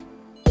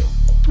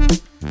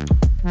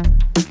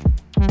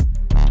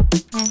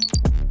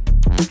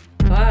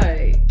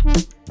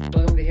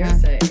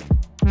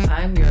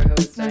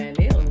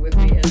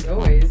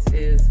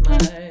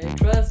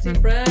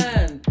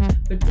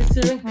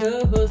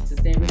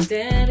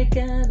Danny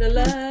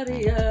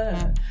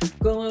Candelaria.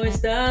 ¿Cómo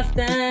estás,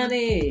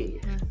 Danny?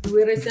 Tú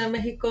eres en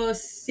México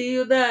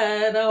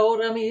ciudad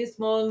ahora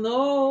mismo,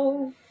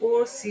 no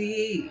o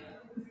sí.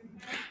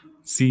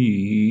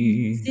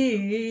 Sí.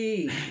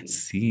 Sí.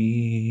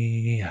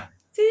 Sí.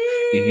 Sí.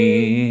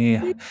 Y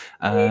Sí.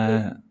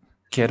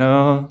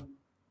 quiero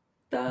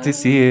Ta.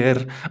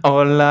 decir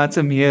hola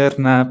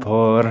Tamirna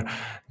por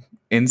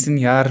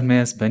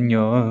enseñarme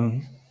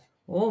español.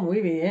 Oh, muy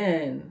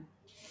bien.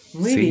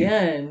 Muy Sí.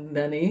 bien,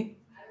 Danny.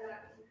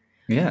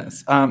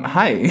 Yes.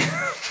 Hi.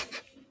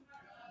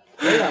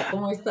 Hola,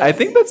 ¿cómo I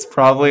think estás? that's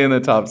probably in the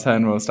top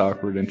 10 most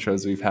awkward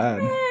intros we've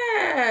had.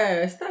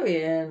 Está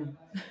bien.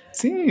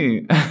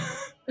 Sí.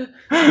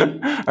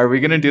 Are we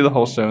going to do the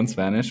whole show in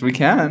Spanish? We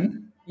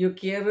can. Yo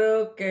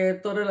quiero que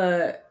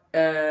toda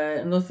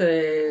no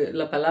sé,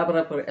 la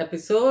palabra por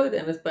episodio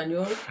en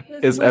español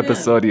es Es muy bien.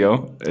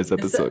 episodio. Es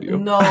episodio.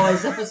 No,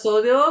 ese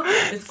episodio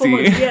es como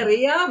Sí. día a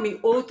día, mi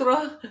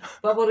otra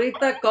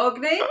favorita,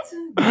 cognate,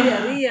 día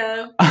a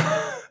día.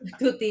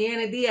 Tú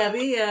tienes día a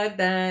día,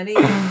 Dani.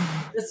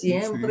 Yo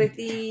siempre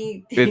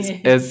Sí.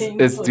 It's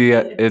tengo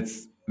día.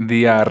 it's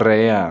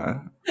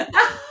diarrhea.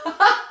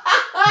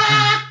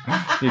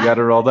 You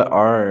gotta roll the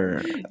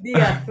R.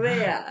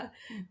 Diarrea,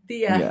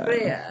 Yeah.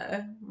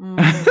 diarrea.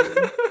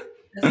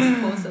 Es mi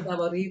cosa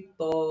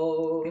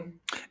favorito.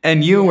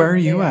 And you, where are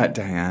you Diarrea. at,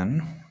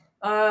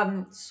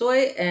 Diane?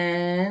 Soy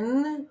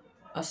en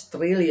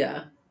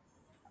Australia.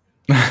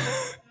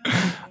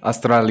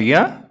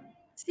 Australia?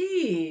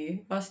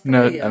 Sí, No, I'm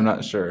Australia.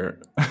 not sure.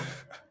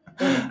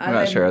 Bueno, I'm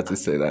not sure how to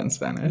say that in no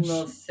Spanish.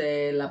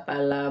 sé la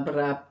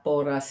palabra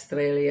por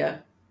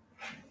Australia.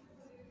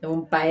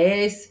 Un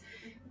país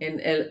en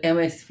el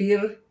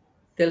hemisferio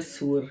del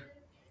sur.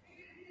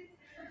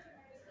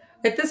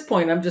 At this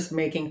point, I'm just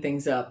making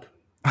things up.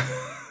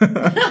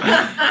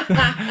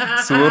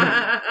 Sur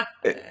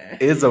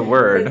is a It's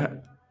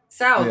word.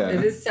 south. It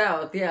Yeah. is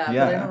south, yeah, but I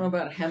don't Yeah. know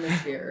about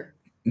hemisphere.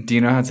 Do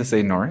you know how to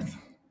say north?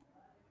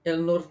 El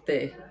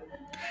norte,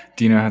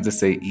 Do you know how to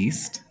say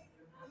east?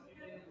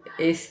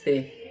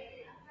 este.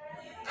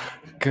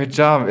 Good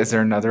job. Is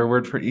there another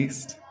word for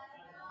east?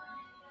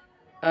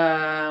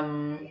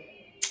 Um,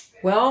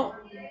 well,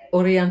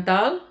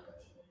 oriental.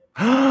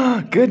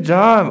 Good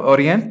job.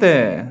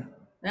 Oriente.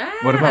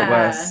 What about Ah,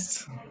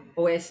 west?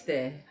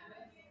 oeste,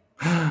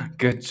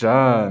 Good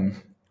job.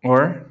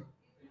 Or?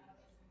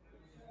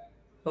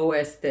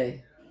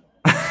 oeste.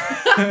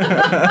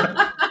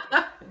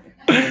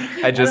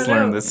 I I don't just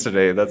learned know. this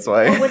today. That's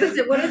why. Oh, what is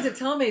it? What does it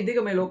tell me?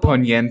 Dígame, loco.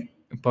 Poniente.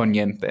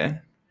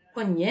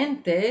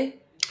 Poniente.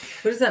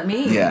 What does that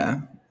mean?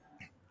 Yeah.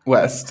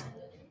 West.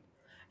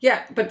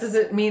 Yeah, but does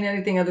it mean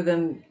anything other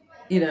than,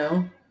 you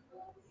know,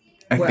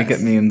 I think it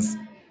west? means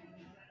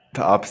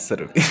the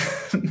opposite of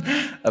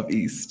of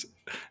east.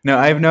 No,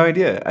 I have no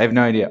idea. I have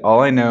no idea.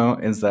 All I know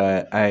is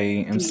that I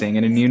am staying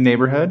in a new East.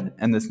 neighborhood,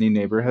 and this new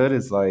neighborhood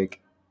is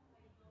like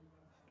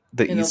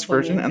the You know, east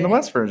version and the poniente.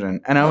 west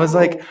version. And I was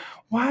like, Oh,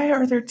 why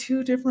are there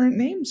two different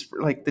names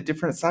for like the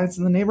different sides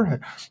of the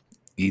neighborhood?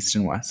 East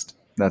and west.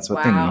 That's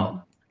what they mean.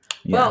 wow.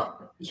 Yeah.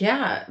 Well,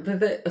 yeah.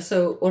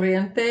 So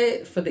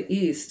Oriente for the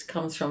East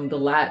comes from the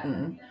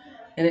Latin,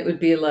 and it would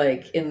be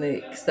like in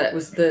the 'cause that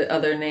was the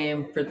other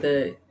name for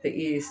the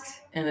East,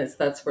 and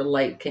that's where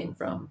light came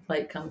from.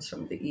 Light comes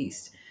from the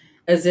East,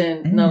 as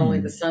in not only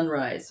the Mm,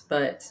 sunrise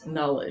but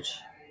knowledge.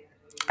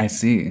 I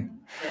see.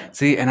 Yeah.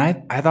 See, and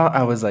I thought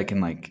I was like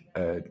in like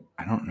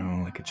I don't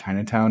know, like a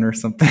Chinatown or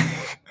something.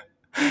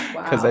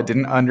 Because I Wow.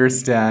 didn't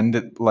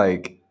understand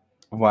like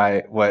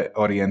why what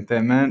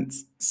Oriente meant.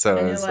 So And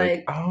I you're was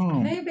like, like, oh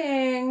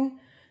maybe.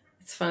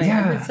 It's funny. I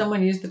heard yeah.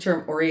 someone use the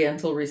term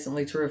Oriental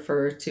recently to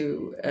refer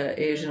to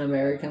Asian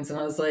Americans, and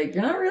I was like,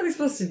 you're not really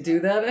supposed to do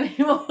that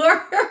anymore.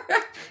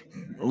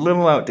 A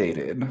little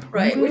outdated. A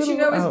Right, which you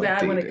little know is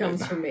bad when it outdated.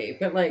 comes from me,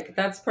 but like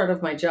that's part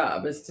of my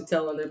job is to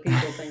tell other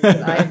people things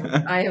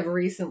that I have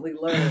recently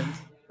learned.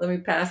 Let me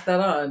pass that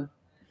on.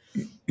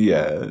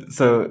 Yeah.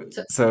 So,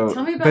 tell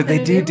So me about but the they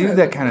new do neighborhood.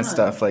 that What's kind going of on?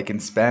 stuff like in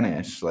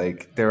Spanish.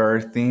 Like there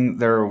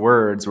are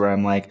words where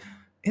I'm like,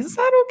 is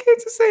that okay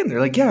to say? And they're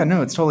like, yeah,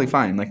 no, it's totally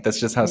fine. Like that's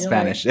just how And you're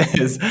like, Spanish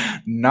is.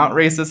 Not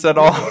racist at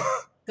you're all. like,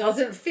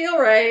 doesn't feel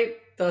right.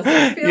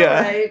 Doesn't feel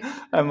Yeah. right.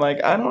 I'm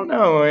like, I don't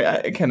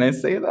know. Can I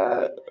say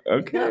that? Not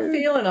Okay.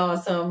 feeling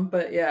awesome,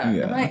 but yeah. Am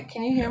Yeah. I?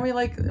 Can you hear me?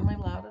 Like, am I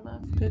loud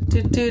enough?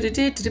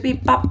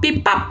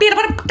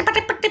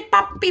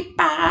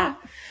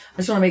 I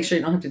just want to make sure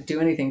you don't have to do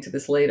anything to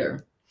this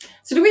later.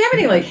 So, do we have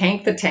any Yeah. like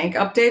Hank the Tank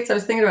updates? I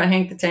was thinking about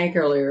Hank the Tank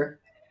earlier.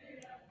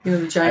 You know,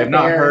 the I've giant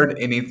not bear. heard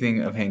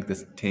anything of Hank the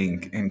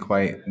Tank in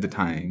quite the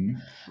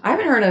time. I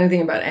haven't heard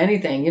anything about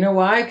anything. You know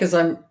why? Because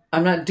I'm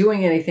not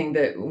doing anything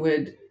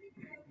that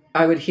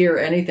I would hear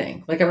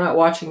anything. Like I'm not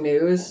watching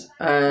news.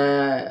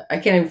 I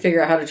can't even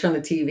figure out how to turn the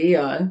TV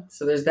on.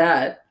 So there's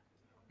that.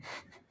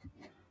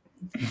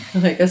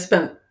 Like I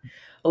spent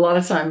a lot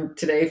of time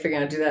today figuring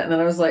out how to do that, and then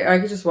I was like, I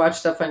could just watch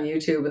stuff on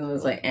YouTube, and then I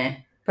was like, eh.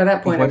 By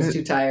that point, I What was it,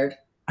 too tired.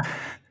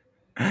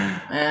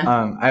 Eh.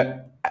 I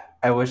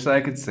I wish that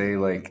I could say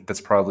like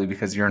that's probably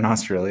because you're in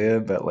Australia,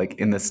 but like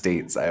in the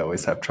States, I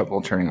always have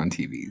trouble turning on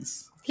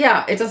TVs.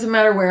 Yeah, it doesn't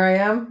matter where I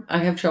am. I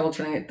have trouble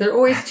turning it. There are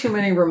always too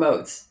many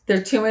remotes. There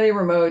are too many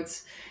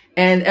remotes,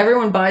 and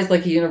everyone buys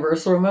like a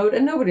universal remote,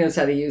 and nobody knows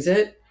how to use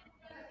it.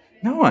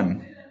 No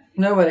one.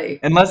 Nobody.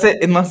 Unless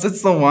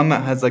it's the one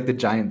that has like the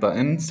giant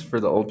buttons for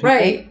the old people.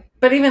 Right.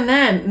 But even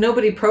then,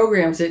 nobody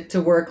programs it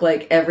to work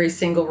like every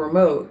single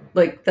remote.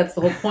 Like that's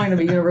the whole point of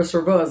a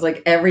universal remote. Is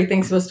like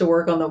everything's supposed to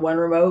work on the one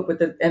remote with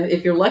the and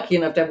if you're lucky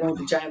enough to have one with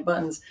the giant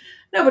buttons,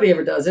 nobody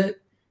ever does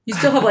it. You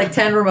still have like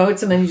 10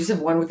 remotes and then you just have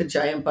one with a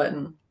giant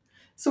button.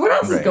 So what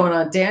else is Right. going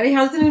on, Danny?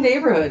 How's the new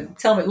neighborhood?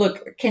 Tell me.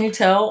 Look, can you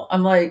tell?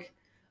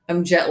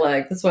 I'm jet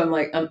lagged. That's why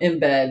I'm in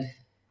bed.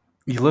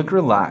 You look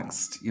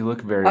relaxed. You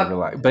look very I,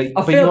 relaxed. I But you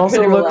feel pretty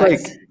also look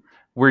relaxed. like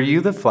were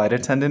you the flight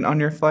attendant on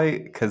your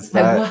flight? Because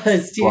I that's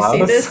was. Do you see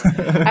blouse. this?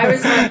 I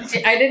was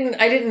like, I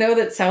didn't know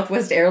that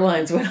Southwest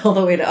Airlines went all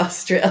the way to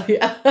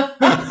Australia.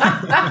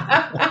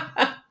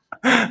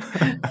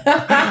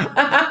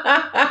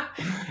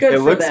 It Good for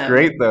looks them.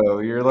 great though.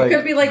 You're It could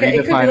like be like a,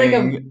 it could be like a,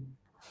 redefining.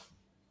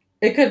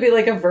 it could be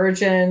like a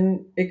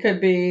Virgin. It could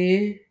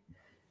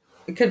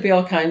be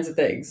all kinds of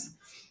things.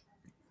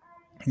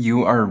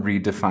 You are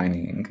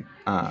redefining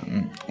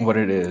what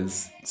it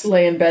is.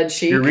 Lay in bed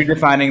You're chic.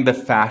 redefining the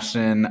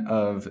fashion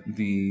of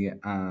the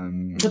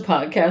The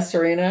podcast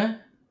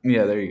arena.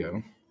 yeah, there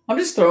you I'm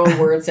just throwing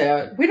words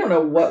out. We don't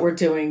know what we're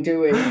doing, do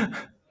we? go.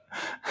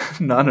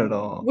 Not at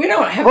all. We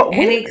don't have Well,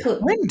 any clue.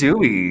 when do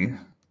we?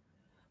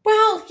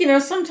 Well,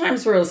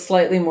 sometimes we're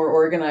slightly more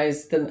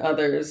organized than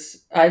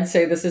others. I'd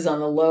say this is on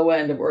the low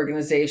end of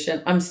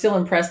organization. I'm still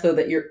impressed though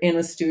that you're in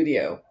a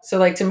studio. So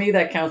like to me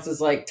that counts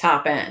as like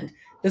top end.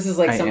 This is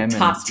like I some am in a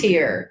top studio.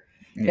 tier.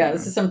 Yeah, Yeah.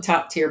 this is some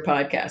top tier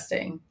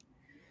podcasting.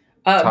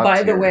 Top By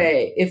the tier.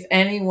 way, if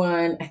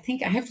anyone, I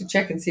think I have to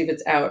check and see if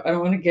it's out. I don't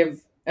want to give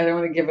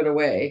it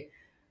away.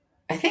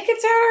 I think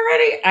it's out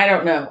already. I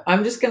don't know.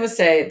 I'm just going to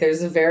say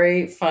there's a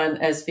very fun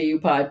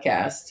SVU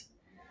podcast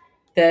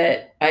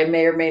that I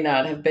may or may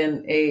not have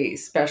been a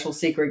special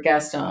secret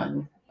guest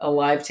on, a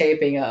live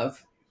taping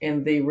of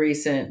in the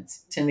recent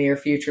to near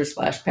future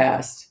slash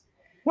past.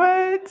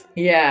 What?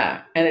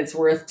 Yeah, and it's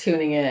worth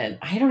tuning in.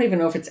 I don't even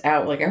know if it's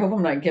out. Like, I hope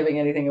I'm not giving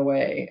anything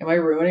away. Am I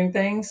ruining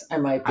things? I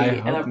might I be,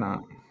 and hope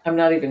not. I'm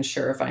not even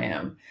sure if I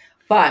am.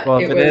 But Well,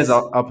 if it it is,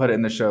 was I'll put it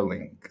in the show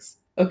links.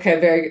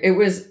 okay. It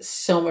was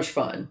so much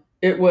fun.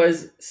 It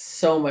was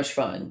so much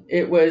fun.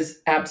 It was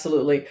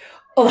absolutely.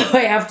 Although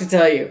I have to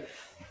tell you,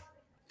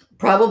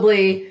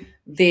 probably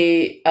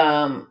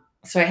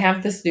so I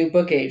have this new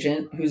book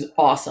agent who's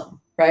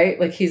awesome, right?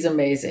 Like he's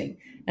amazing.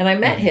 And I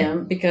met Hmm.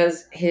 him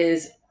because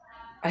his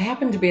I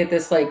happened to be at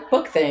this like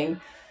book thing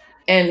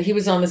and he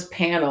was on this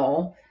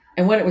panel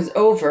and when it was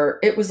over,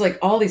 it was like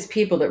all these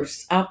people that were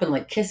just up and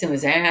like kissing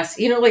his ass.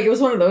 Like it was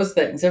one of those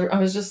things. I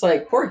was just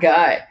like, poor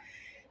guy.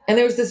 And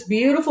there was this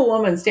beautiful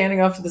woman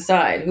standing off to the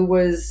side who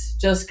was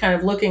just kind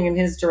of looking in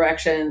his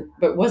direction,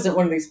 but wasn't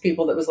one of these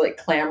people that was like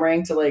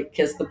clamoring to like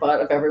kiss the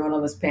butt of everyone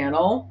on this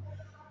panel.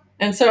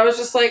 And so I was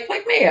just like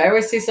me, I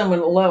always see someone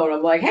alone.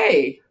 I'm like,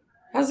 hey,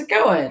 how's it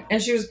going?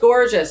 And she was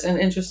gorgeous and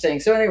interesting.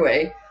 So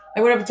anyway,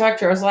 I went up and talked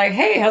to her. I was like,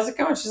 hey, how's it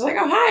going? She's like,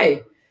 oh,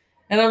 hi.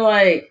 And I'm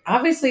like,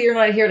 obviously you're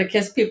not here to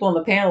kiss people on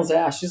the panel's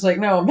ass. She's like,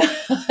 no, I'm not.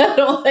 I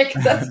don't like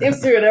that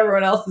seems to be what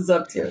everyone else is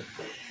up to.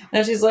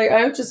 And she's like,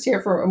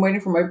 I'm waiting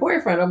for my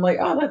boyfriend. I'm like,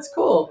 oh, that's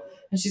cool.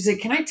 And she's like,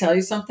 can I tell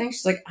you something?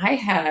 She's like, I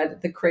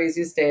had the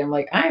craziest day. I'm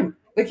like, I'm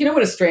like,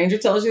 when a stranger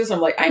tells you this,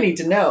 I'm like, I need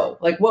to know.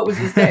 Like, what was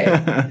this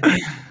day?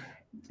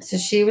 So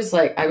she was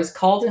like, I was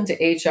called into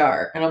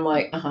HR. And I'm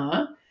like, uh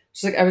huh.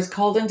 She's like, I was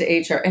called into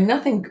HR. And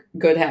nothing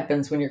good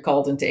happens when you're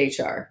called into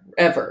HR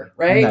ever,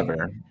 right?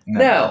 Never. No.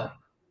 Never.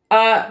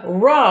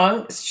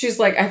 Wrong. She's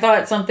like, I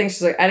thought something.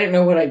 She's like, I didn't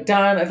know what I'd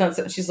done. I thought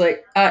something. She's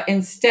like,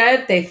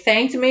 instead, they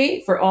thanked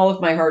me for all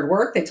of my hard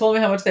work. They told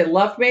me how much they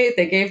loved me.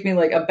 They gave me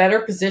like a better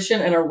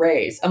position and a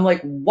raise. I'm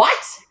like,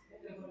 what?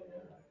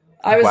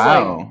 I was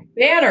like, Wow.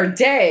 banner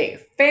day.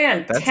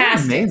 That's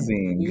Fantastic.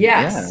 amazing.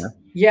 Yeah. Yes.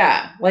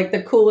 Yeah. Like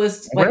the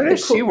coolest, Where like the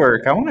does she cool.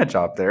 work? I want a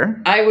job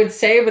there. I would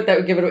say, but that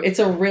would give it, it's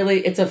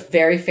a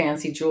very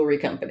fancy jewelry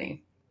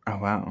company. Oh,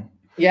 wow.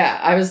 Yeah,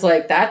 I was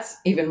like, that's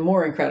even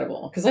more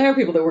incredible because I know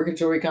people that work at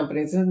jewelry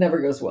companies and it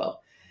never goes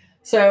well.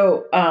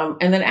 So,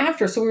 and then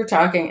after, so we were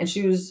talking and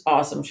she was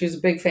awesome. She was a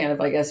big fan of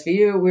like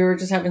SVU. We were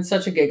just having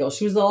such a giggle.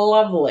 She was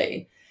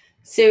lovely.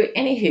 So,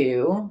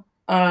 anywho,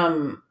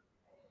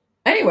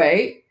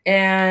 anyway,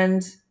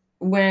 and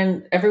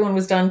when everyone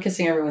was done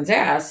kissing everyone's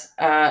ass,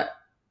 the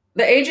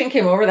agent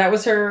came over. That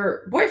was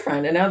her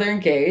boyfriend, and now they're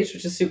engaged,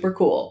 which is super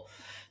cool.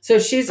 So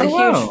she's a Oh,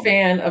 huge wow.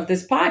 fan of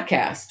this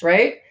podcast,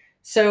 right?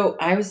 So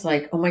I was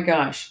like, oh my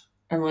gosh.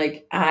 I'm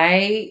like,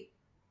 I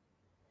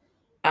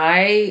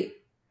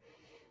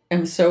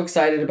am so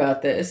excited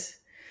about this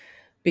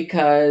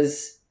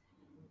because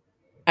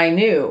I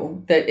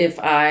knew that if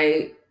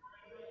I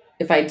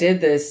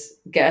did this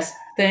guest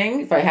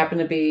thing, if I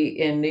happened to be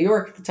in New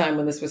York at the time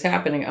when this was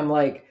happening, I'm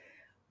like,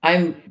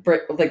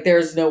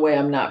 there's no way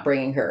I'm not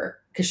bringing her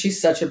because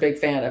she's such a big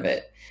fan of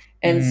it.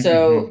 And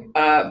so,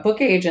 Mm-hmm.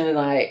 book agent and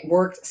I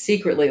worked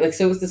secretly. Like,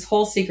 so it was this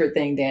whole secret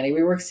thing, Danny.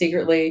 We worked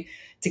secretly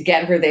to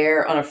get her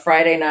there on a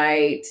Friday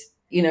night,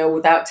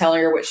 without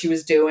telling her what she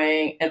was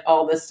doing and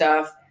all this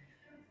stuff.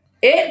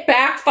 It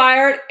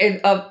backfired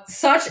in of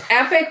such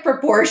epic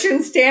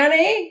proportions,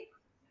 Danny.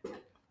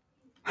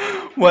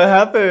 What It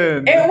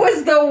happened?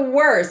 was the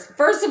worst.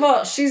 First of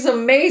all, she's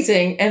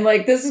amazing. And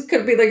like,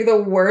 could be like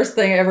the worst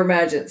thing I ever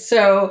imagined.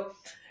 So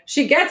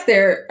she gets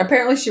there.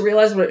 Apparently, she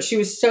realized what she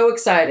was so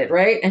excited,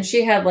 right? And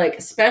she had like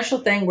a special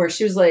thing where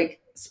she was like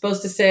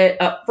supposed to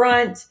sit up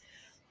front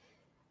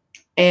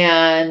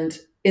and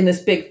in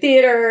this big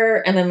theater.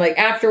 And then like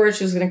afterwards,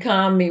 she was going to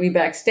come meet me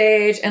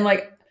backstage and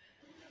like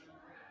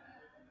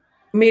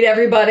meet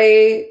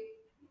everybody.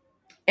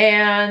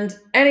 And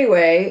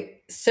anyway,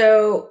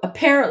 so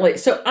apparently,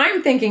 so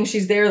I'm thinking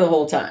she's there the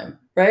whole time,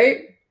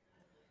 right?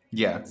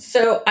 Yeah.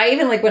 So I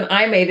even like when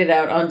I made it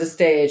out onto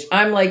stage,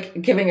 I'm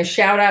like giving a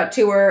shout out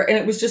to her and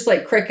it was just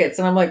like crickets.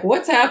 And I'm like,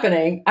 what's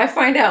happening? I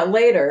find out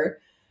later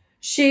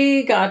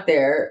she got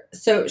there.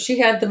 So she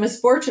had the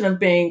misfortune of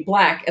being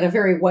black at a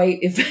very white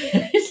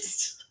event.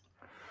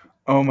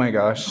 Oh my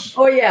gosh.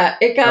 Oh yeah,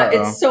 it's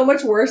Uh-oh. so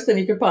much worse than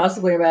you could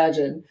possibly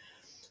imagine.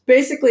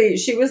 Basically,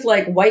 she was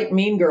like white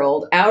mean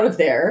girled out of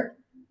there,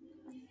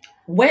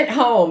 went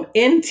home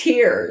in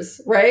tears,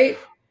 right?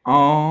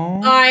 Oh.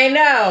 I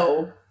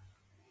know.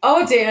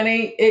 Oh,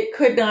 Danny, it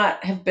could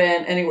not have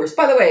been any worse.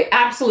 By the way,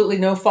 absolutely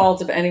no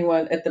fault of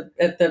anyone at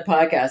the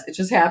podcast. It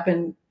just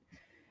happened.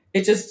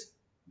 It just,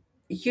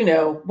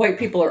 white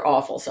people are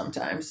awful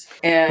sometimes.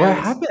 What And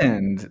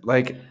happened?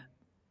 Like,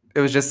 it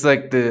was just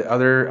like the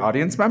other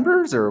audience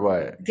members or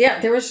what?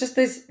 yeah, there was just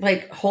this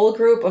like whole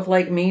group of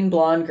like mean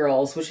blonde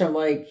girls, which I'm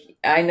like,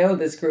 I know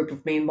this group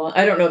of mean blonde.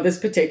 I don't know this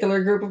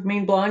particular group of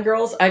mean blonde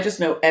girls. I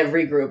just know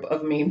every group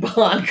of mean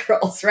blonde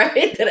girls,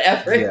 right? That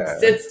ever Yeah.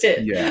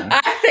 existed. Yeah.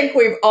 I think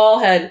we've all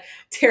had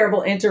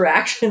terrible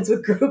interactions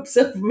with groups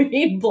of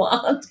mean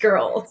blonde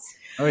girls.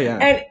 Oh yeah.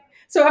 And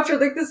so after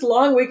like this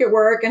long week at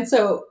work, and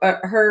so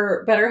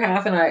her better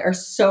half and I are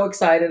so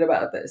excited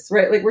about this,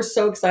 right? Like we're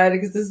so excited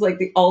because this is like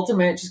the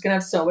ultimate. She's gonna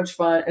have so much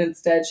fun, and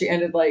instead she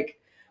ended like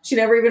she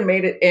never even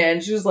made it in.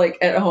 She was like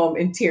at home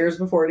in tears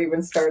before it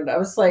even started. I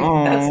was like,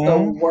 that's the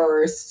Oh,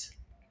 worst.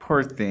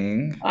 poor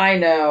thing. I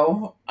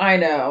know, I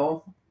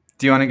know.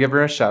 Do you want to give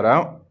her a shout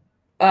out?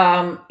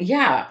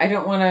 Yeah, I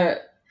don't want to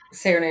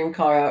say her name,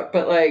 call her out,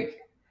 but like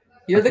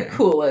you're the Okay.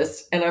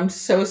 coolest, and I'm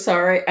so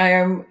sorry. I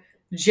am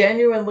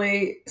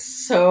genuinely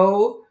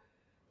so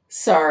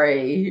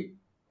sorry.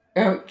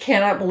 I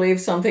cannot believe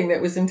something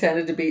that was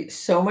intended to be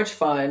so much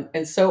fun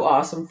and so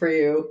awesome for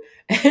you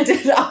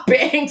ended up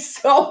being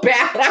so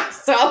bad. I'm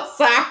so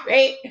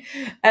sorry.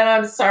 And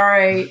I'm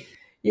sorry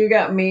you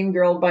got mean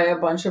girled by a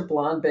bunch of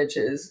blonde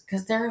bitches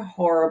because they're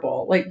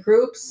horrible. Like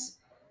groups,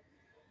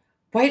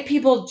 white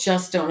people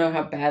just don't know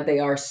how bad they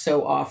are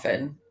so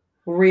often.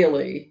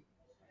 Really.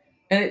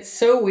 And it's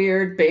so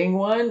weird being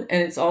one,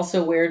 and it's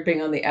also weird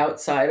being on the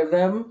outside of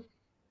them.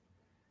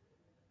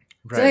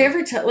 Right. Did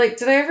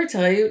I ever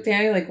tell you,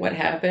 Danny, like what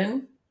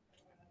happened?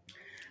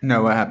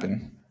 No, what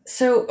happened?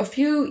 So a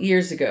few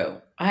years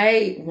ago,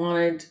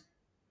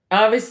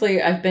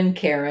 obviously I've been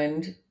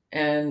Karened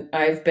and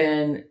I've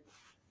been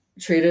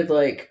treated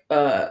like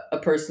a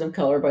person of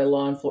color by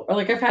law enforcement. Or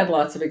like I've had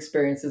lots of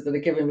experiences that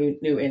have given me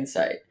new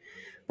insight,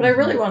 but I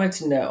really Hmm. wanted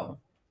to know.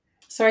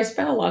 So I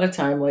spent a lot of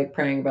time like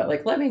praying about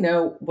like, let me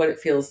know what it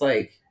feels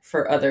like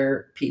for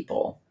other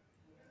people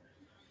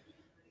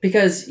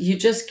because you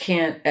just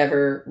can't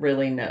ever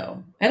really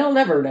know. And I'll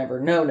never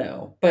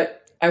know,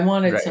 but I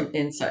wanted Right. some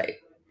insight.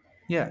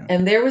 Yeah.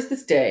 And there was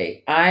this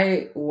day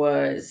I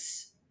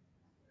was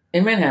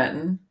in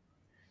Manhattan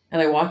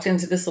and I walked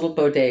into this little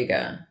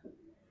bodega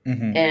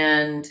Hmm.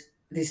 and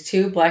these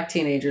two black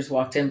teenagers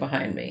walked in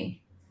behind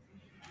me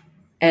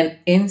and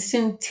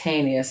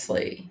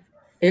instantaneously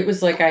it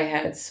was like I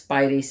had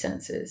spidey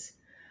senses.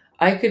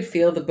 I could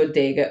feel the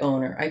bodega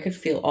owner. I could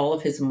feel all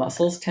of his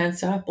muscles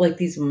tense up like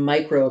these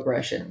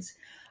microaggressions.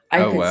 I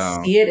Oh could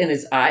wow. see it in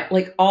his eye.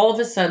 Like all of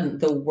a sudden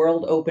the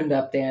world opened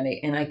up, Danny,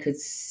 and I could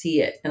see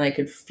it and I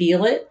could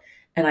feel it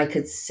and I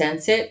could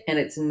sense it and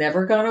it's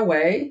never gone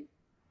away.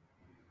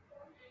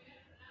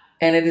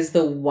 And it is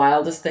the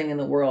wildest thing in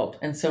the world.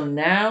 And so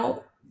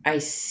now I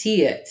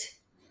see it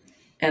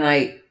and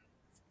I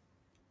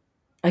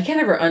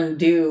can't ever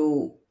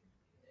undo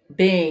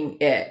being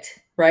it,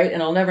 right?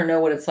 And I'll never know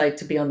what it's like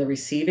to be on the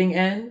receiving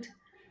end,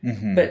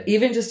 but Hmm.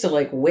 even just to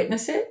like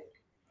witness it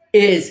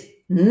is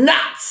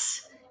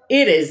nuts.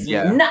 It is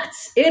Yeah.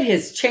 nuts. It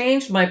has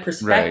changed my Right.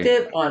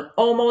 perspective on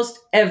almost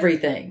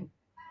everything.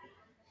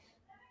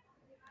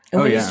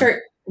 And Oh yeah.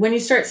 when you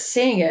start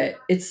seeing it,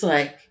 it's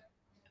like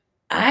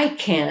I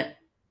can't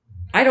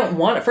I don't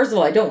want it. First of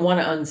all, I don't want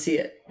to unsee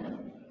it Hmm.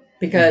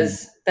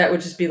 because that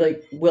would just be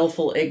like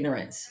willful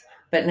ignorance.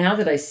 But now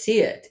that I see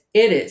it,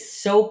 it is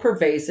so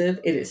pervasive.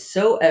 It is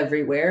so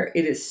everywhere.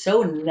 It is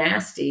so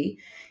nasty.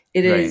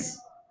 It Right. is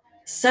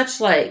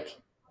such like,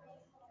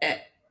 eh,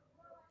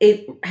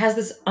 it has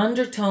this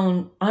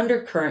undertone,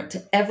 undercurrent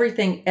to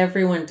everything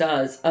everyone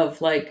does of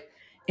like,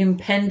 Yeah.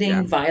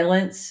 impending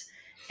violence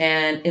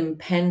and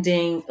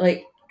impending,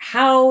 like,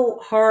 how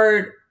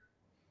hard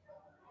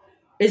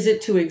is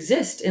it to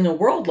exist in a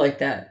world like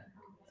that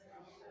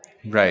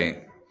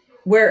Right.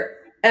 where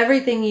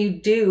everything you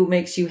do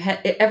makes you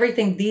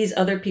everything these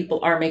other people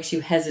are makes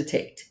you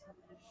hesitate.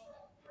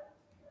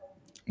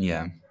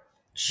 Yeah.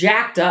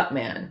 Jacked up,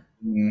 man.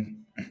 Mm,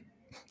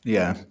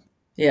 yeah.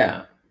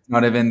 Yeah.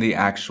 Not even the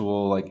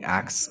actual like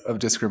acts of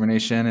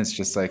discrimination. It's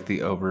just like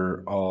the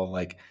overall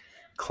like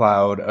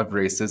cloud of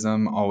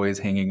racism always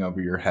hanging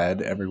over your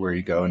head everywhere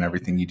you go and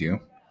everything you do.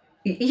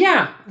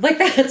 Yeah, like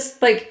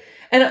that's like,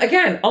 and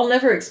again, I'll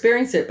never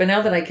experience it, but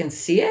now that I can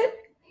see it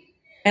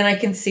and I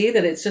can see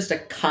that it's just a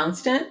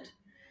constant,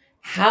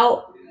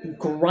 how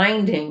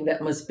grinding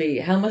that must be.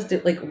 How must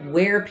it like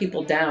wear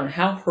people down?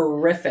 How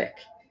horrific.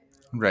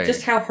 Just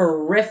Right. how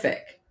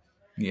horrific.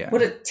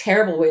 What Yeah. a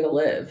terrible way to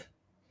live.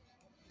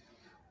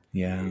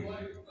 Yeah.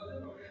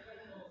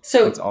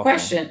 So, It's awful.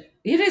 question,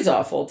 it is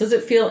awful. Does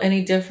it feel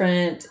any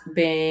different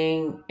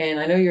being, and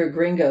I know you're a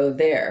gringo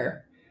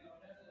there,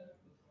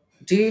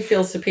 do you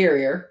feel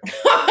superior?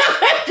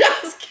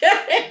 Just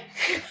kidding.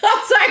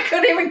 I'm sorry, I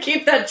couldn't even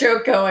keep that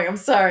joke going. I'm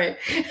sorry.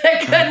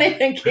 I couldn't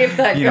even keep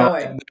that You know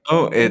going. what?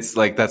 No, it's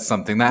like that's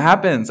something that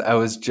happens. I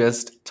was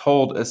just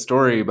told a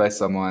story by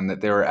someone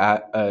that they were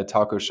at a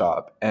taco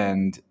shop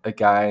and a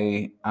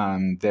guy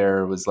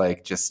there was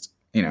like just,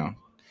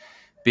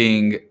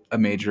 being a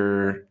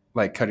major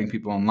like cutting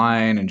people in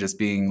line and just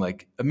being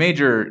like a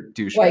major White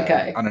douchebag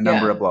guy. on a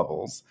number Yeah. of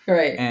levels.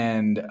 Right.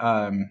 And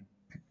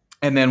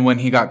then when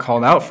he got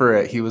called out for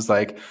it, he was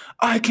like,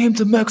 "I came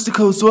to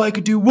Mexico so I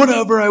could do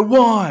whatever I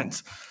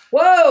want."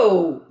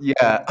 Whoa.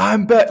 Yeah,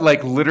 I'm bet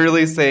like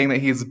literally saying that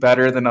he's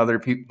better than other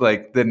people,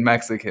 like than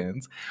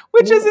Mexicans,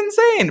 which is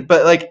insane.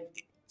 But like,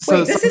 so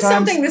Wait, this is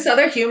sometimes, something this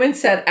other human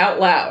said out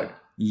loud.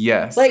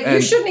 yes, Like, you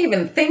and shouldn't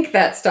even think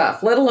that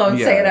stuff, let alone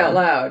say it yeah, out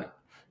loud.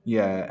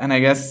 yeah, and I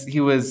guess he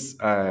was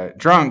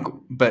drunk,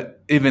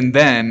 but even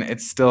then,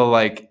 it's still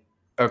like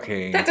That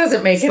okay.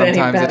 doesn't make it any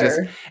Sometimes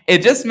better.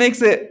 it just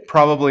makes it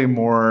probably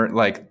more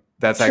like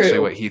that's actually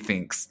what True. he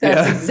thinks.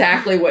 That's Yeah,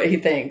 exactly what he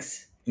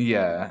thinks.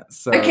 yeah.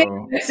 I came to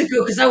So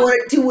Mexico because I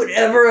want to do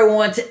whatever I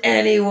want to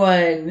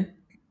anyone.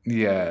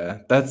 yeah,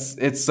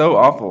 it's so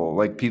awful.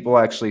 Like people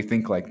actually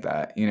think like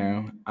that, you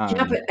know?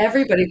 Yeah, but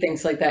everybody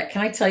thinks like that.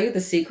 Can I tell you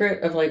the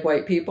secret of like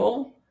white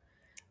people?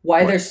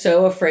 Why they're What?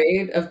 so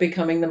afraid of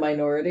becoming the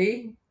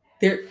minority?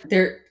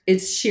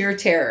 It's sheer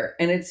terror.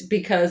 And it's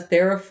because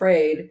they're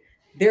afraid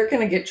they're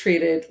gonna get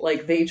treated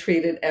like they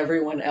treated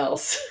everyone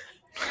else.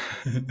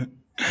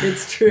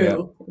 It's Yeah,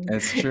 true.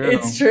 it's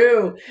It's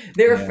true. true.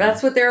 Yeah.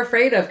 That's what they're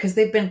afraid of because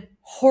they've been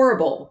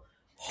horrible.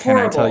 Can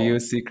I tell you Horrible. a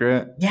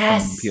secret from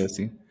Yes.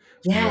 POC?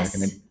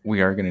 Yes.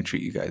 We are gonna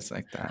treat you guys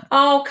like that.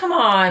 Oh, come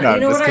on. No, You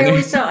I'm know what just I kidding.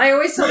 always tell? I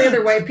always tell the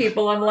other white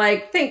people, I'm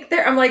like, they're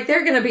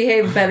going to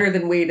behave better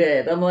than we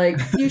did. I'm like,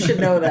 you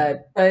should know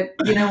that. But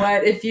you know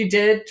what? If you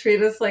did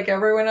treat us like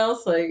everyone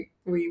else, like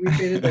we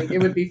treated, like,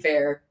 it would be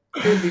fair.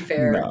 It would be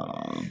fair. No,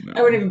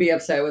 I wouldn't no. even be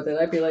upset with it.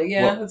 I'd be like,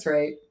 yeah, Well, that's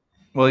right.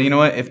 well, you know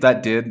what? If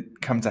that did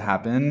come to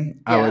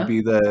happen, Yeah. I would be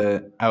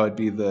the A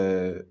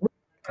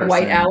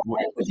white ally.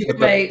 person Would you be with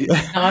my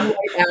the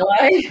non-white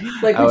ally?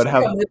 Like, I would would you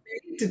come have with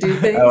me to do I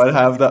things? would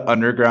have the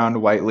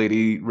underground white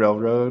lady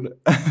railroad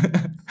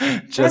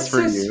just That's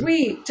for so you.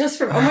 sweet. Just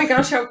from, oh my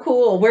gosh, how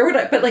cool. Where would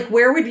I, but like,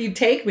 where would you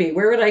take me?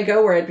 Where would I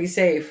go where I'd be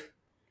safe?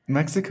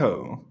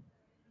 Mexico.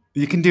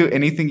 You can do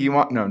anything you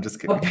want. No, I'm just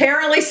kidding.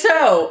 Apparently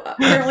so.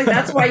 Apparently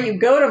that's why you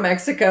go to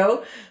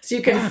Mexico, so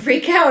you can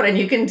freak out and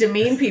you can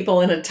demean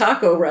people in a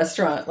taco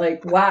restaurant.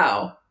 Like,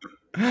 wow.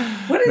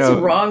 What is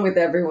No, wrong with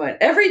everyone?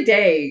 Every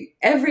day,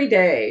 every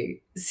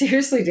day.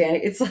 Seriously, Danny,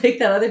 it's like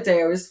that other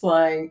day I was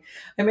flying.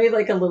 I made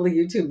like a little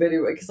YouTube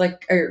video because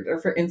like or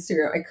for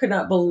Instagram. I could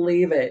not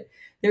believe it.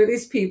 There were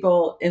these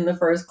people in the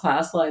first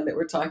class line that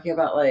were talking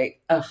about like,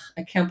 ugh,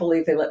 I can't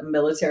believe they let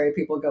military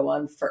people go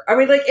on for. I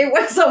mean, like it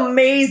was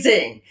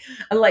amazing,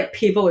 and like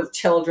people with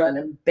children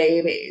and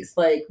babies.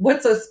 Like,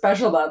 what's so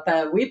special about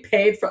them? We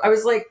paid for. I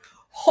was like,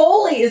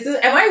 holy, is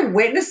this? Am I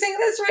witnessing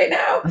this right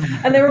now?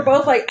 And they were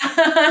both like,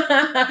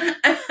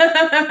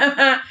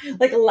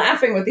 like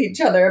laughing with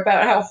each other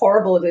about how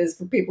horrible it is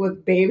for people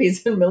with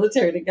babies and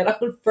military to get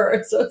on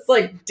first. So it's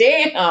like,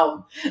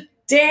 damn,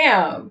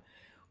 damn.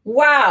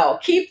 Wow.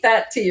 Keep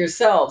that to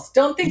yourselves.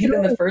 Don't think you it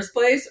in the know, first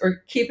place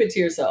or keep it to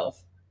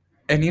yourself.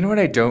 and you know what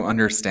I don't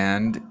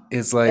understand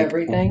is like,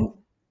 Everything.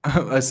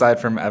 aside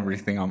from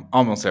everything,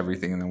 almost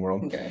everything in the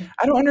world, Okay.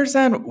 I don't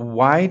understand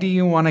why do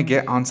you want to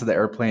get onto the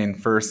airplane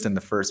first in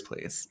the first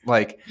place?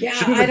 Like, Yeah,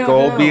 shouldn't I the don't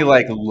goal be know.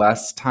 like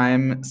less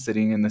time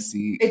sitting in the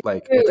seat, It's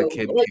like with a true.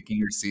 kid Like, kicking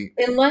your seat?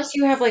 unless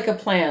you have like a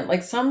plan,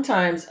 like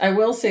sometimes I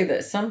will say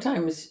this,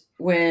 sometimes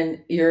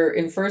when you're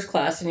in first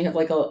class and you have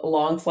like a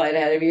long flight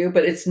ahead of you,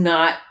 but it's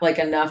not like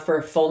enough for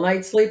a full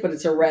night's sleep, but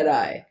it's a red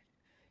eye.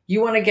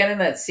 You want to get in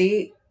that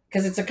seat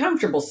because it's a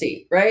comfortable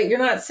seat, right? You're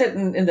not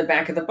sitting in the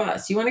back of the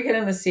bus. You want to get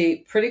in the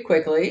seat pretty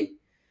quickly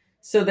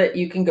so that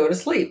you can go to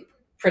sleep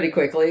pretty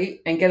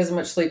quickly and get as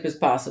much sleep as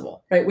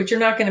possible, right? Which you're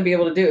not going to be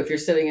able to do if you're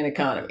sitting in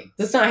economy.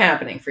 That's not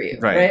happening for you,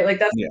 Right. right? Like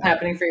that's Yeah. not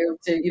happening for you.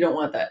 So you don't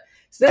want that.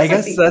 So I that's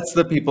like guess the that's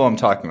the people I'm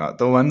talking about.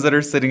 The ones that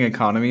are sitting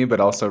economy, but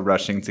also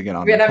rushing to get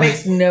on yeah, the that plane.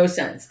 makes no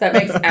sense. That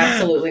makes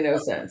absolutely no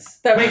sense.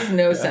 That makes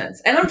no Yeah.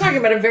 sense. And I'm talking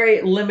about a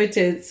very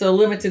limited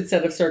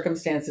set of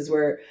circumstances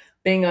where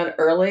being on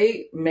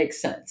early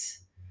makes sense.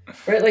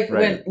 Right? Like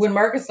Right. when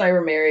Marcus and I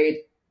were married,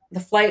 the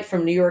flight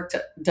from New York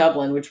to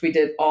Dublin, which we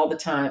did all the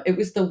time, it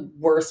was the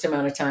worst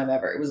amount of time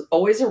ever. It was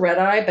always a red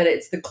eye, but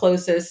it's the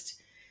closest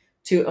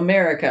to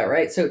America,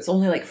 right? So it's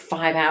only like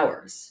 5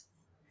 hours.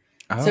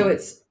 So Oh.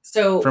 it's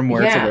so From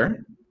where to yeah,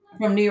 where?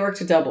 from New York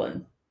to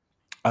Dublin.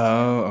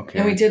 Oh,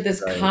 And we okay. did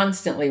this Right.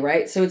 constantly,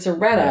 right? So it's a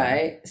red Yeah.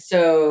 eye.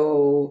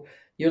 So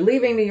you're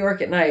leaving New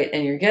York at night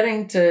and you're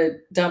getting to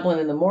Dublin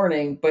in the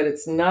morning, but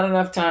it's not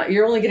enough time.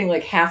 You're only getting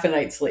like half a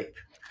night's sleep,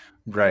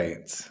 Right.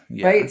 right?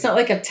 Yeah. It's not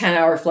like a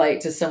 10-hour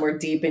flight to somewhere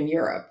deep in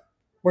Europe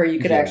where you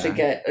could actually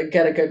Yeah.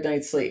 get a good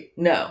night's sleep.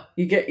 No,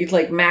 it's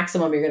like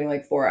maximum you're getting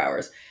like 4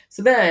 hours.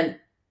 So then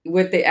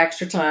with the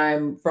extra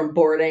time from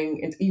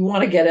boarding, you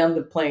want to get on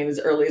the plane as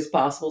early as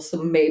possible. So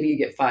maybe you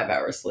get 5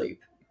 hours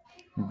sleep.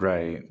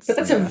 Right. But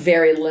that's a Yeah.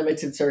 very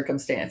limited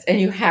circumstance. And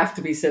you have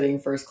to be sitting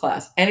first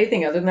class.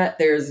 Anything other than that,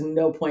 there's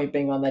no point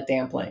being on that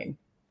damn plane.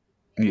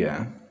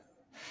 Yeah.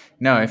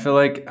 No, I feel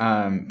like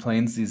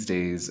planes these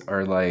days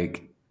are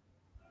like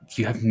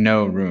you have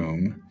no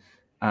room.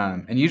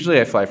 And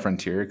usually I fly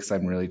Frontier because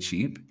I'm really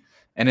cheap.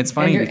 And it's And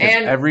funny you're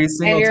because every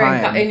single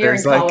time and you're in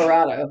there's like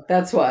Colorado.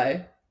 That's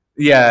why.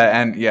 yeah,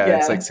 and yeah,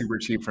 it's like Yeah. super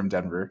cheap from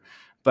Denver.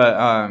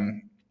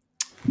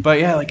 But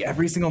yeah, like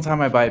every single time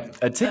I buy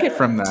a ticket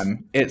from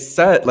them, it's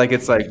set like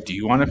it's like, do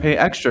you want to pay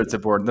extra to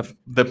board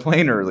the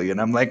plane early?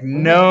 And I'm like,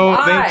 no,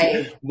 thank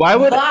you. Why? Why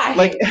would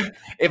like Why?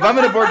 if I'm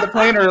gonna board the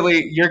plane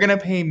early, you're gonna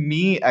pay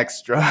me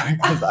extra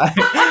because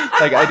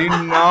I do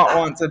not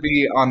want to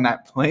be on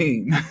that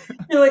plane.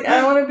 You're like,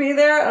 I don't want to be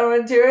there. I don't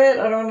want to do it.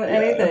 I don't want Yeah.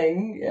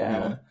 anything. Yeah.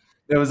 Yeah.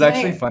 It was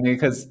actually Dang. funny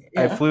because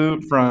I Yeah.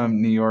 flew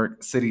from New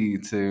York City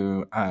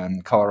to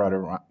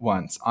Colorado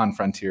once on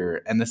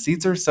Frontier, and the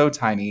seats are so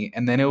tiny.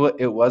 And then it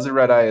was a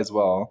red eye as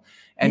well.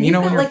 And And you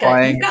know when you're you've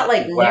flying got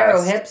like narrow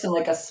west, hips and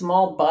like a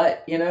small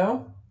butt, you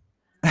know?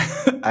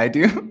 I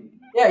do.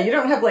 Yeah, you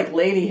don't have like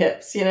lady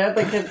hips, you know?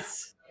 Like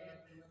it's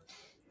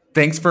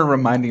Thanks for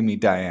reminding me,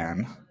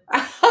 Diane.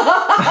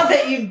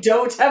 that you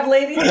don't have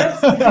lady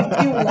hips. Do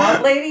you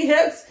want lady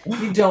hips?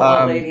 You don't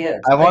want lady hips.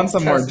 I want I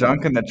some more trust me.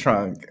 junk in the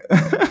trunk.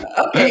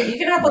 Okay, you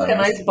can have No, like a I'm just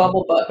nice kidding.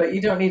 bubble butt, but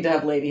you don't need to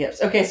have lady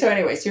hips. Okay, so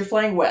anyways, you're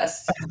flying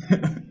west.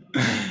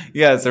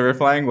 Yeah, so we're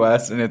flying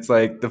west, and it's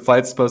like the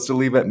flight's supposed to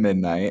leave at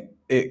midnight.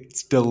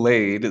 It's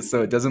delayed,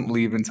 so it doesn't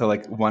leave until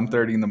like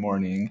 1:30 in the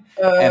morning.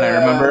 And I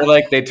remember Uh,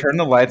 like they turn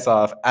the lights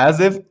off as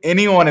if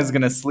anyone is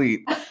gonna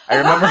sleep. I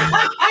remember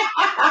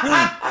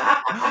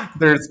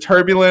there's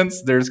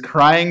turbulence, there's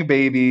crying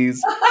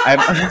babies.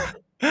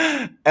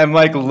 I'm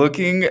like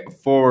looking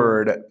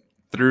forward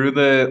through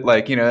the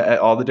like at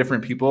all the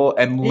different people,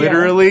 and yeah.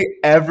 literally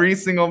every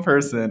single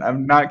person,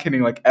 I'm not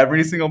kidding, like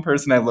every single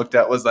person I looked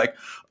at was like,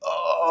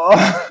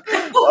 oh,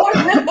 Oh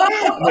and they'd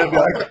be no!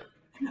 like,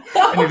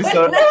 and you just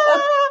Oh go no!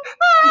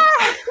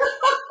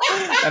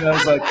 and I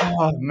was like,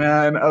 oh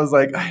man, I was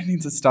like, I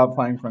need to stop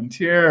playing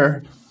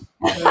Frontier.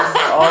 This is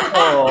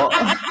awful.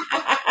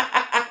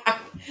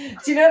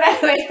 Do you know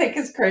what I think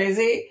is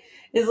crazy?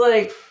 Is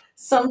like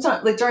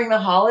sometimes, like during the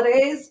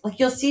holidays, like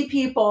you'll see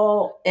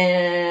people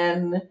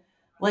in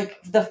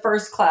like the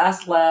first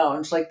class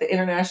lounge, like the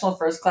international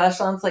first class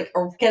lounge, like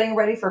are getting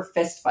ready for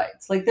fist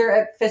fights. Like they're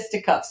at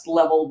fisticuffs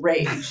level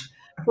rage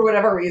for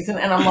whatever reason.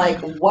 And I'm like,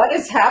 what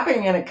is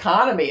happening in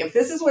economy? If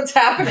this is what's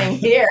happening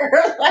here,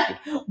 like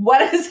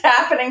what is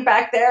happening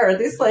back there? Are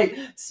these like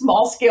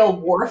small scale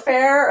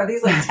warfare? Are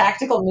these like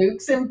tactical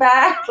nukes in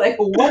back? Like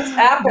what's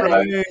happening?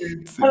 Right,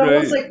 And I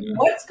was right. like,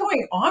 what's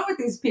going on with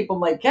these people?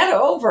 I'm like, get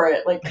over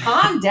it. Like,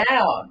 calm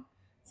down.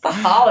 It's the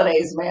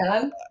holidays,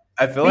 man.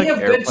 I feel Be like of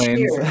good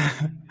airplanes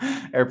cheer.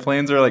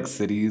 airplanes are like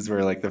cities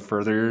where like the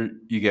further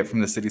you get from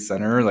the city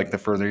center, like the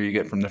further you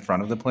get from the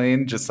front of the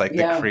plane, just like the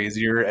Yeah.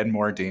 crazier and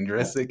more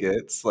dangerous it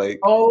gets. Like,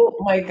 Oh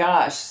my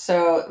gosh.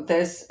 So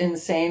this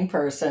insane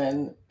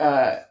person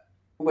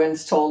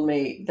once told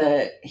me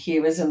that he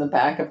was in the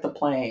back of the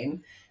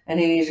plane and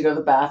he needed to go to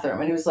the bathroom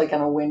and he was like on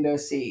a window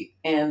seat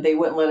and they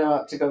wouldn't let him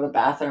up to go to the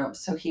bathroom.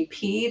 So he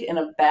peed in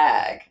a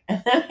bag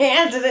and then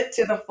handed it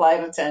to the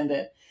flight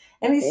attendant.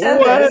 And he said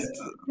what?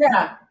 this,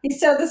 yeah, he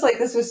said this like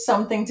this was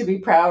something to be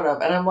proud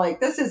of. And I'm like,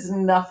 this is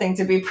nothing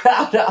to be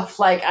proud of.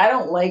 Like, I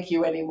don't like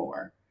you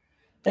anymore.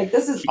 Like,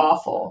 this is He,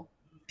 awful.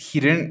 he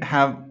didn't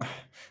have.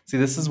 See,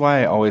 this is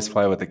why I always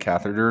fly with a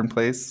catheter in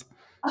place,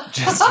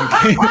 just in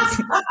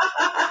case.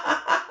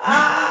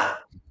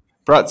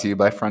 Brought to you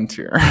by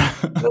Frontier.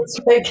 That's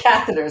right,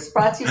 catheters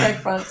brought to you by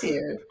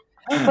Frontier.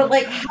 But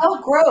like,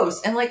 how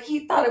gross! And like,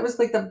 he thought it was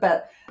like the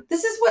best.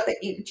 This is what the.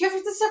 Do you ever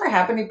this ever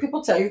happen? Do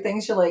people tell you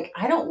things you're like,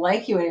 I don't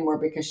like you anymore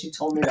because she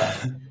told me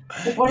that?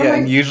 Like one of Yeah,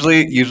 and my,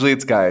 usually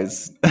it's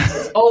guys.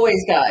 it's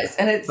always guys,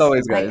 and It's it's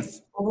always like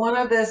guys. one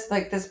of this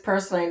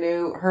person I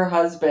knew, her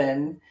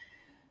husband.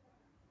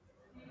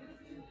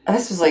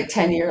 This was like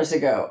 10 years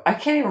ago. I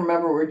can't even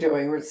remember what we're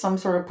doing. We're at some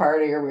sort of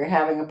party or we are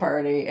having a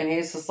party, and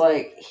he's just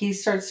like he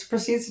starts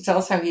proceeds to tell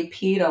us how he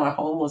peed on a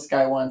homeless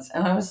guy once,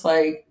 and I was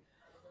like,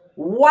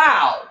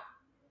 wow,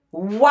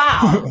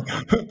 wow,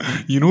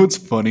 You know what's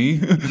funny?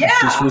 yeah.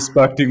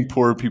 Disrespecting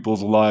poor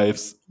people's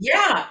lives.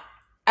 Yeah.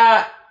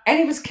 Uh, and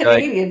he was You're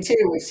like, Canadian too,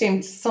 which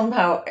seemed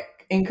somehow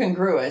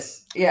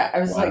incongruous. Yeah. I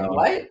was like, wow.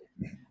 what?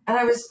 And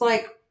I was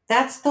like,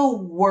 that's the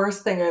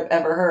worst thing I've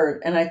ever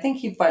heard. And I think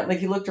he finally, like,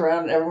 he looked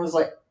around and everyone was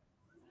like,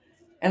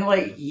 and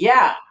like,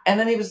 yeah. And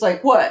then he was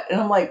like, what? And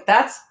I'm like,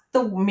 that's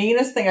the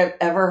meanest thing I've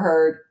ever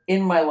heard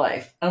in my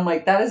life. I'm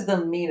like, that is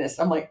the meanest.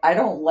 I'm like, I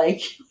don't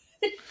like you.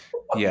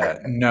 Yeah,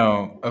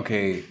 no.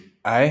 Okay.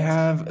 I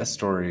have a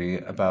story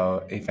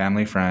about a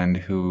family friend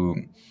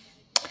who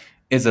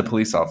is a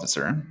police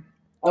officer.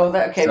 Oh,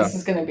 that, okay. So This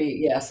is going to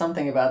be, yeah,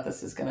 something about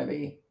this is going to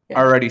be, yeah.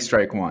 already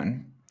strike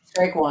one.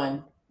 Strike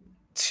one,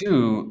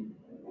 Two,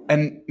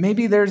 and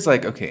maybe there's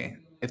like, okay,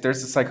 if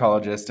there's a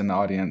psychologist in the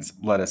audience,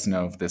 let us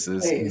know if this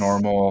is please.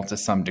 normal to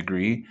some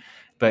degree.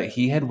 But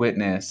he had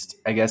witnessed,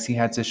 I guess he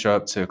had to show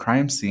up to a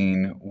crime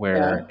scene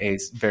where Yeah.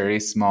 very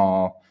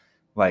small,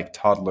 like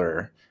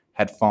toddler,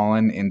 had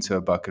fallen into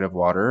a bucket of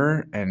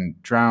water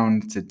and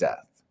drowned to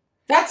death.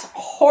 That's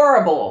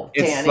horrible,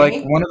 It's like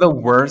Danny. one of the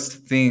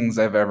worst things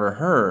I've ever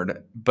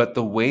heard. But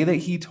the way that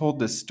he told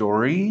the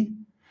story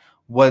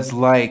was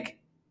like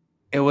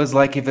it was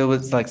like if it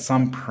was like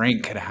some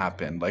prank had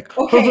happened. Like,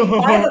 Okay,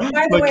 by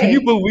the like, can you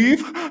way,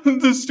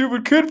 believe this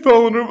stupid kid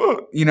fell in a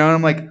you know? And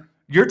I'm like,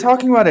 you're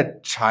talking about a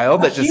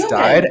child a that just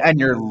died, human. and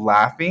you're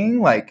laughing.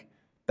 Like,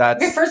 Okay,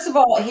 that's first of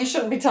all, he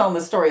shouldn't be telling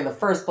the story in the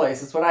first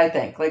place, is what I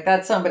think. Like,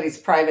 that's somebody's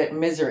private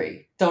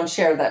misery. Don't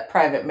share that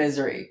private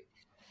misery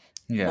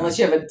yeah, unless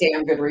you have a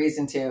damn good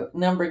reason to.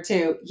 Number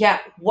two, yeah,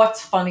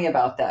 what's funny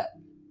about that?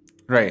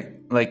 right.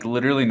 Like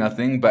literally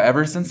nothing. But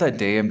ever since that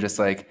day, I'm just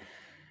like,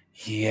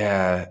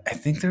 yeah, I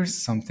think there's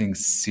something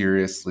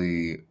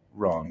seriously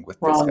wrong with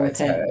this Wrong with guy's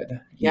him.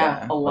 head.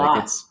 Yeah, Yeah,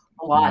 like it's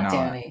a lot, not.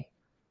 Danny.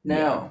 Yeah.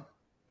 No.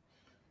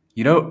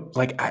 You know,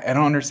 like I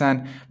don't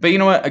understand. But you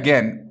know what?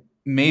 Again,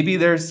 maybe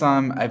there's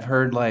some I've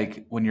heard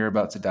like when you're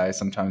about to die,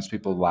 sometimes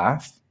people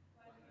laugh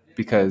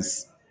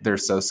because they're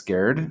so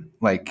scared.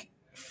 Like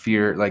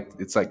fear, like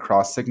it's like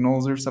cross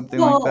signals or something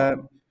like that.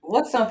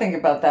 Well, let's not think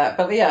about that.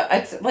 But yeah,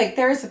 it's like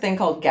there's a thing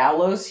called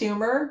gallows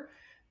humor,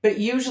 but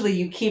usually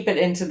you keep it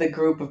into the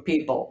group of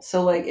people.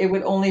 So like it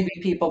would only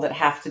be people that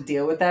have to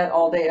deal with that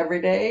all day,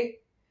 every day,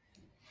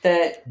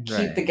 that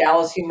keep the Right.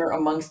 gallows humor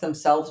amongst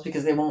themselves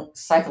because they won't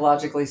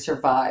psychologically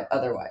survive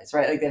otherwise,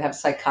 right? Like they'd have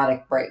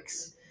psychotic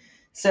breaks.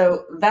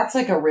 So that's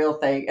like a real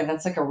thing, and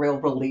that's like a real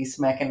release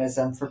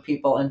mechanism for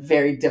people in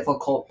very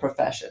difficult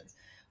professions,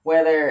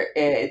 whether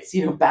it's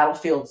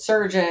battlefield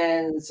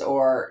surgeons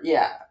or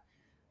yeah,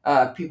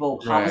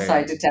 people, homicide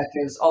Right.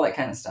 detectives, all that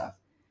kind of stuff.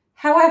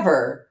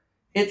 However,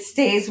 it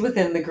stays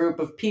within the group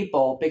of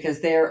people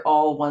because they're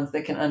all ones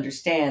that can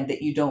understand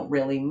that you don't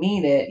really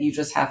mean it. You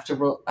just have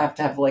to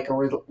have like a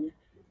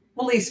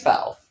release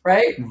valve,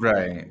 right?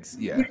 Right.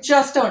 You Yeah.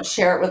 just don't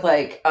share it with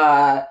like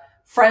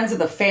friends of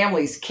the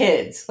family's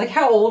kids. Like,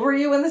 how old were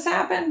you when this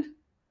happened?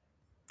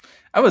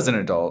 I was an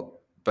adult,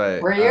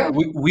 Were but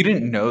you? we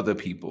didn't know the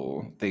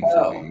people, Oh,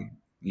 thankfully.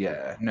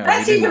 Yeah. No, we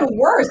that's didn't even know the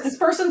worse. people. This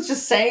person's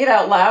just saying it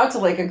out loud to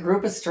like a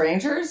group of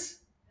strangers.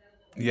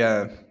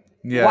 Yeah.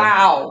 Yeah.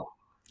 Wow.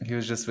 He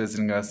was just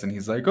visiting us and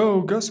he's like,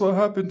 "Oh, guess what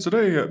happened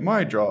today at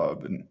my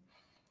job?" And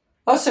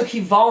Oh, so he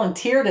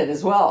volunteered it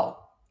as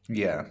well.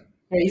 yeah.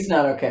 Yeah, he's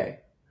not okay.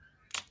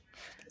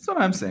 That's what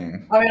I'm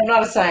saying. I mean, I'm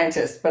not a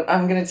scientist, but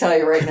I'm going to tell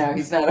you right now,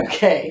 he's not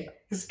okay.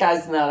 This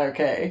guy's not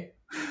okay.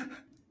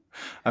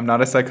 I'm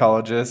not a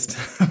psychologist,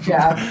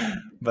 Yeah,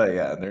 but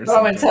yeah, there's but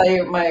I'm going to tell you,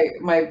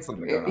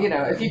 something going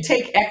on if you there.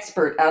 take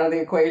expert out of the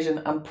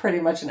equation, I'm pretty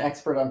much an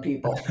expert on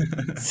people.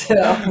 So,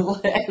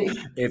 like,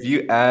 If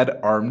you add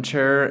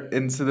armchair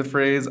into the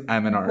phrase, right,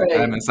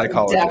 I'm a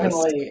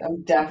psychologist.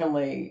 I'm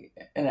definitely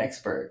an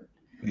expert.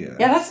 Yeah.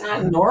 Yeah, that's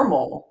not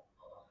normal.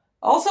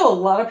 Also, a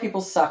lot of people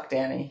suck,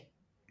 Danny.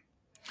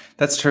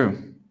 That's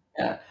true.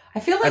 Yeah, I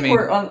feel I like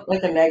we're mean, on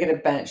like a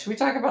negative bench. Should we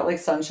talk about like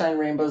sunshine,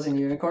 rainbows, and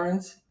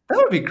unicorns? that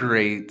would be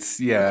great.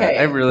 Yeah, I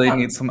Okay, really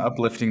need some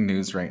uplifting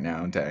news right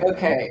now, Diane.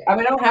 okay. I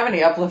mean, I don't have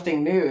any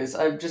uplifting news.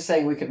 I'm just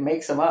saying we could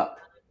make some up.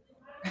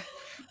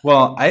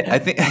 Well, I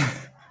think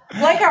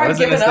Like how I I've was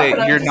going to given up say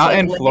and I'm you're just not like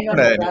in laying on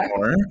my Florida back.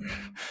 anymore.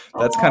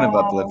 That's kind of Oh,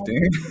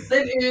 uplifting.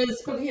 it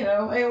is, but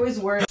I always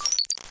worry.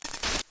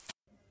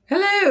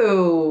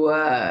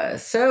 Hello.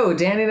 So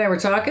Danny and I were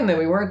talking, then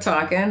we weren't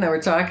talking, then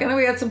we're talking, and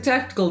we had some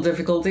technical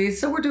difficulties.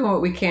 So we're doing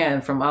what we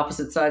can from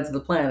opposite sides of the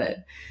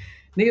planet.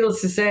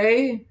 Needless to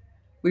say,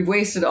 we've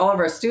wasted all of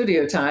our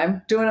studio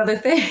time doing other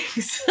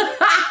things.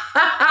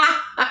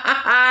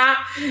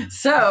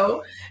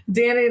 So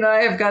Danny and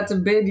I have got to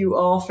bid you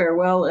all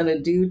farewell and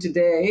adieu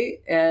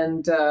today,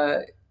 and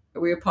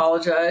we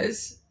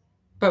apologize,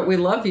 but we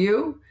love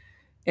you,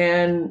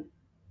 and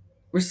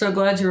we're so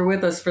glad you were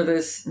with us for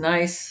this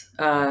nice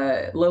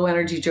low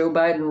energy Joe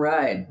Biden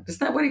ride. Is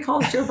that what he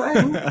calls Joe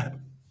Biden?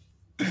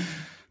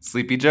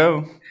 Sleepy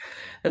Joe.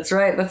 That's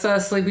right. That's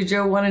us, Sleepy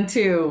Joe 1 and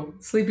 2.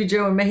 Sleepy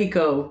Joe in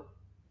Mexico.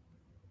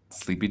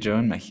 Sleepy Joe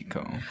in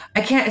Mexico.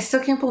 I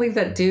still can't believe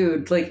that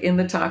dude, like, in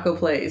the taco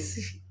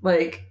place.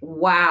 Like,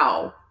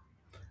 wow.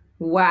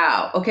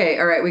 Wow. Okay.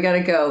 All right. We got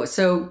to go.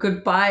 So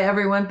goodbye,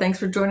 everyone. Thanks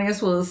for joining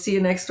us. We'll see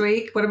you next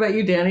week. What about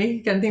you, Danny?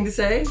 Got anything to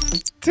say?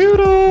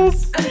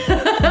 Toodles!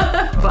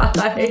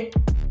 Bye.